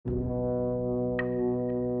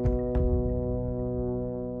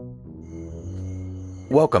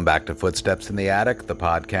Welcome back to Footsteps in the Attic, the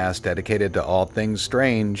podcast dedicated to all things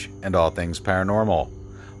strange and all things paranormal.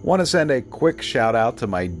 Want to send a quick shout out to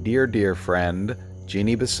my dear friend,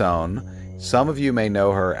 Jeannie Bissone. Some of you may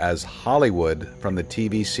know her as Hollywood from the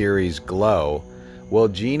TV series Glow. Well,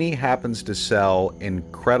 Jeannie happens to sell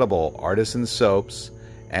incredible artisan soaps,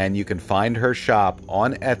 and you can find her shop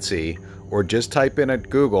on Etsy or just type in at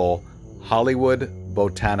Google Hollywood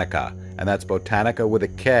Botanica, and that's Botanica with a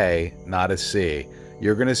K, not a C.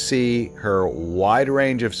 You're going to see her wide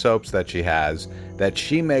range of soaps that she has that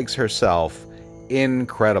she makes herself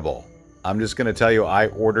incredible. I'm just going to tell you, I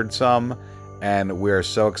ordered some and we're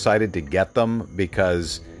so excited to get them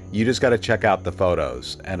because you just got to check out the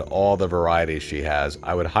photos and all the varieties she has.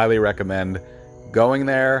 I would highly recommend going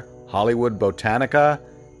there, Hollywood Botanica.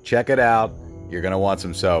 Check it out. You're going to want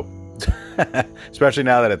some soap, especially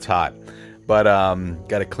now that it's hot. But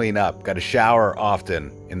got to clean up, got to shower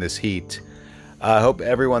often in this heat. I hope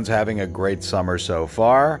everyone's having a great summer so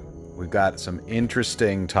far. We've got some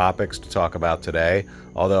interesting topics to talk about today,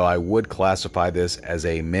 although I would classify this as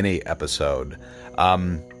a mini episode.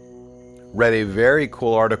 Read a very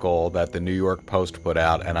cool article that the New York Post put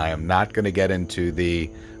out, and I am not going to get into the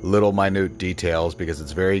little minute details because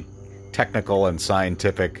it's very technical and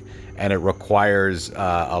scientific, and it requires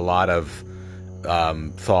a lot of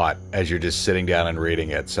thought as you're just sitting down and reading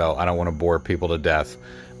it, so I don't want to bore people to death.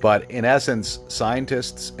 But in essence,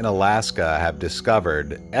 scientists in Alaska have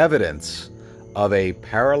discovered evidence of a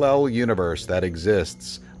parallel universe that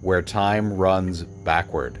exists where time runs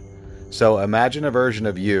backward. So imagine a version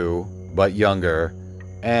of you, but younger,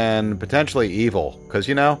 and potentially evil. Because,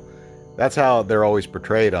 you know, that's how they're always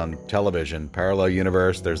portrayed on television. Parallel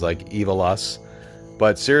universe, there's like evil us.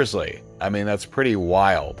 But seriously, I mean, that's pretty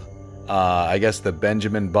wild. I guess the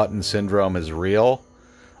Benjamin Button syndrome is real.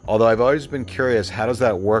 Although I've always been curious, how does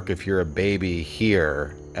that work if you're a baby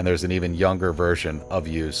here and there's an even younger version of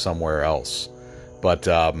you somewhere else? But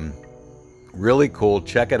really cool.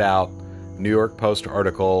 Check it out. New York Post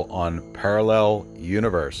article on parallel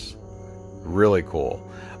universe. Really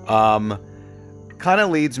cool. Kind of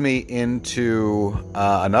leads me into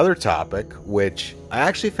another topic, which I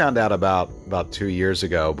actually found out about 2 years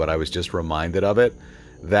ago, but I was just reminded of it,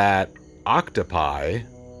 that octopi,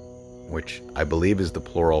 which I believe is the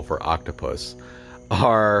plural for octopus,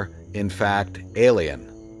 are in fact alien.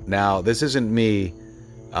 Now, this isn't me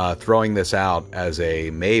throwing this out as a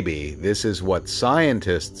maybe. This is what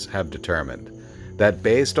scientists have determined, that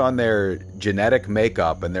based on their genetic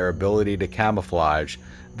makeup and their ability to camouflage,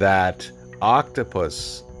 that octopi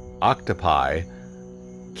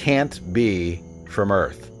can't be from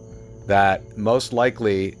Earth. That most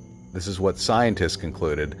likely, this is what scientists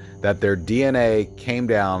concluded, that their DNA came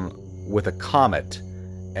down with a comet,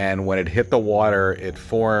 and when it hit the water, it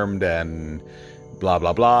formed and blah,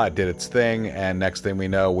 blah, blah. It did its thing, and next thing we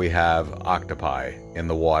know, we have octopi in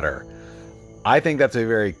the water. I think that's a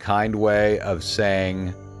very kind way of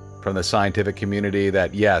saying from the scientific community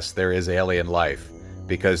that, yes, there is alien life,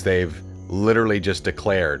 because they've literally just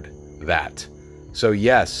declared that. So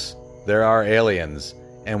yes, there are aliens,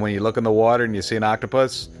 and when you look in the water and you see an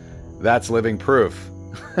octopus, that's living proof.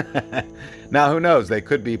 Now, who knows? They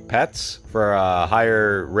could be pets for a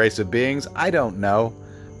higher race of beings. I don't know.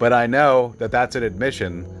 But I know that that's an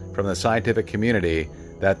admission from the scientific community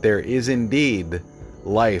that there is indeed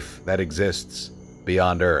life that exists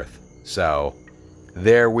beyond Earth. So,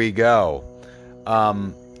 there we go.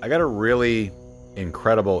 I got a really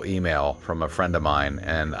incredible email from a friend of mine,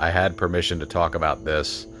 and I had permission to talk about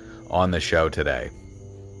this on the show today.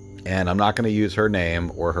 And I'm not going to use her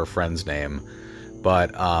name or her friend's name,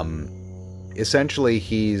 but essentially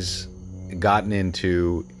he's gotten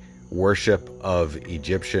into worship of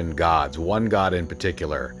Egyptian gods, one god in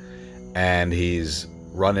particular, and he's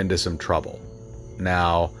run into some trouble.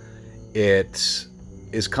 Now, it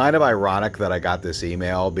is kind of ironic that I got this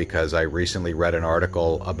email because I recently read an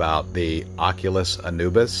article about the Oculus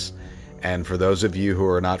Anubis, and for those of you who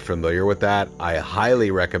are not familiar with that, I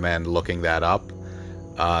highly recommend looking that up.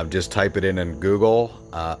 Just type it in Google,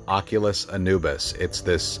 Oculus Anubis. It's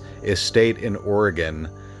this estate in Oregon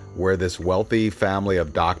where this wealthy family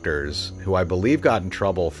of doctors, who I believe got in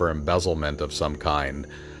trouble for embezzlement of some kind,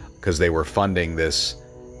 because they were funding this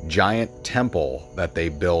giant temple that they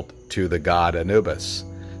built to the god Anubis.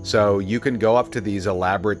 So you can go up to these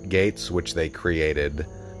elaborate gates which they created,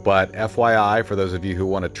 but FYI, for those of you who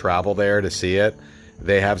want to travel there to see it,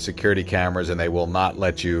 they have security cameras and they will not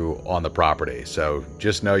let you on the property. So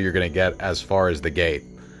just know you're going to get as far as the gate.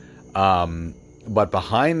 But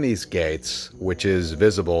behind these gates, which is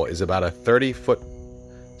visible, is about a 30-foot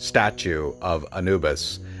statue of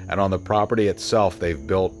Anubis. And on the property itself, they've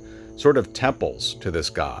built sort of temples to this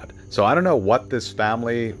god. So I don't know what this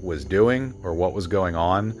family was doing or what was going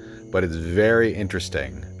on, but it's very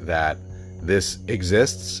interesting that this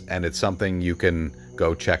exists, and it's something you can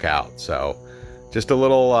go check out. So just a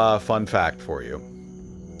little fun fact for you.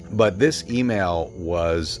 But this email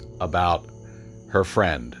was about her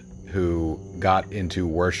friend who got into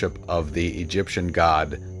worship of the Egyptian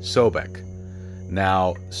god Sobek.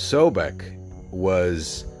 Now, Sobek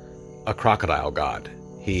was a crocodile god.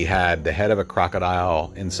 He had the head of a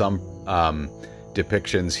crocodile. In some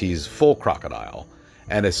depictions, he's full crocodile.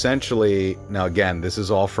 And essentially, now again, this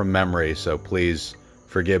is all from memory, so please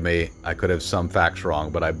forgive me. I could have some facts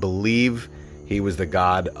wrong, but I believe he was the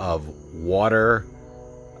god of water,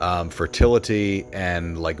 fertility,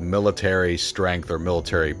 and like military strength or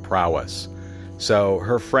military prowess. So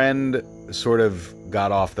her friend sort of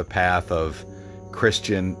got off the path of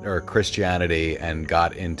Christianity and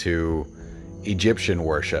got into Egyptian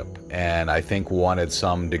worship, and I think wanted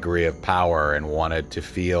some degree of power and wanted to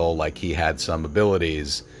feel like he had some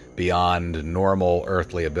abilities beyond normal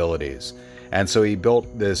earthly abilities. And so he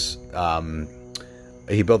built this altar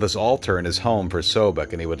in his home for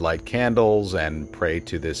Sobek, and he would light candles and pray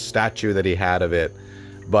to this statue that he had of it.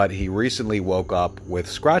 But he recently woke up with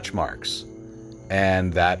scratch marks,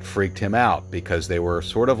 and that freaked him out because they were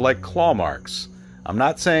sort of like claw marks. I'm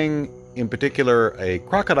not saying in particular a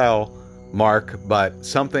crocodile mark, but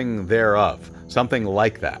something thereof, something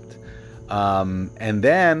like that. And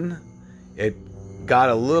then it got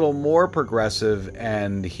a little more progressive,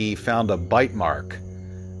 and he found a bite mark,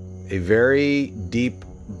 a very deep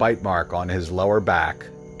bite mark on his lower back,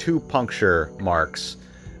 2 puncture marks,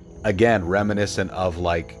 again reminiscent of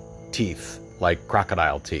like teeth, like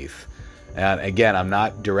crocodile teeth. And again, I'm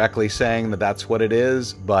not directly saying that that's what it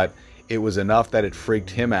is, but it was enough that it freaked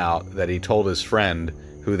him out that he told his friend,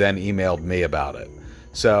 who then emailed me about it.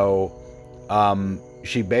 So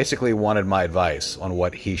she basically wanted my advice on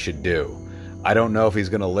what he should do. I don't know if he's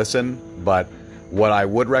going to listen, but what I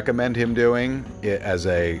would recommend him doing, as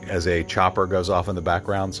a chopper goes off in the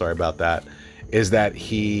background, sorry about that, is that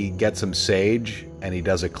he gets some sage and he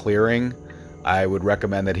does a clearing. I would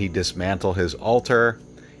recommend that he dismantle his altar.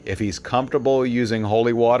 If he's comfortable using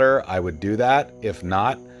holy water, I would do that. If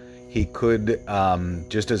not, he could,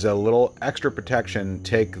 just as a little extra protection,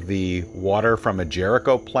 take the water from a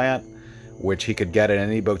Jericho plant, which he could get at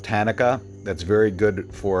any botanica. That's very good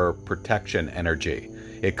for protection energy.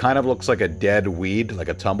 It kind of looks like a dead weed, like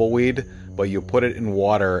a tumbleweed, but you put it in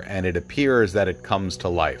water and it appears that it comes to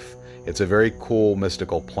life. It's a very cool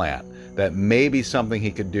mystical plant that may be something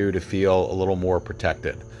he could do to feel a little more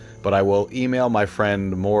protected. But I will email my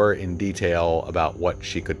friend more in detail about what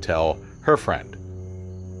she could tell her friend.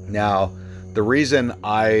 Now, the reason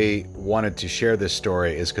I wanted to share this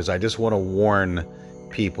story is because I just want to warn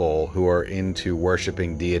people who are into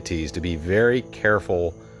worshiping deities to be very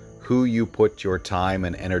careful who you put your time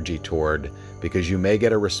and energy toward, because you may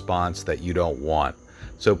get a response that you don't want.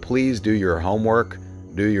 So please do your homework,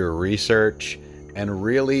 do your research, and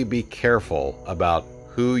really be careful about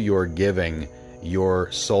who you're giving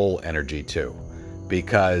your soul energy to,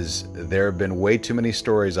 because there have been way too many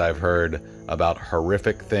stories I've heard about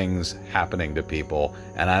horrific things happening to people,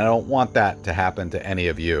 and I don't want that to happen to any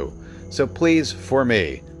of you. So please, for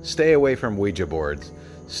me, stay away from Ouija boards.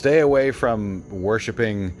 Stay away from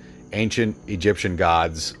worshiping ancient Egyptian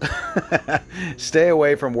gods. Stay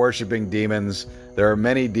away from worshiping demons. There are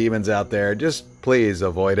many demons out there. Just please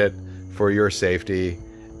avoid it for your safety,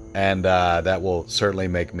 and that will certainly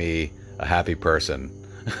make me a happy person,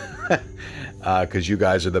 because you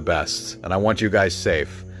guys are the best, and I want you guys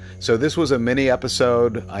safe. So this was a mini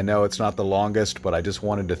episode. I know it's not the longest, but I just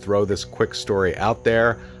wanted to throw this quick story out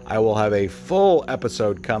there. I will have a full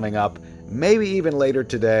episode coming up, maybe even later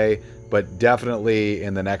today, but definitely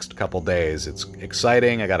in the next couple days. It's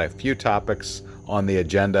exciting. I got a few topics on the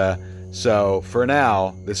agenda. So for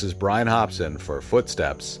now, this is Brian Hobson for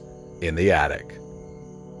Footsteps in the Attic.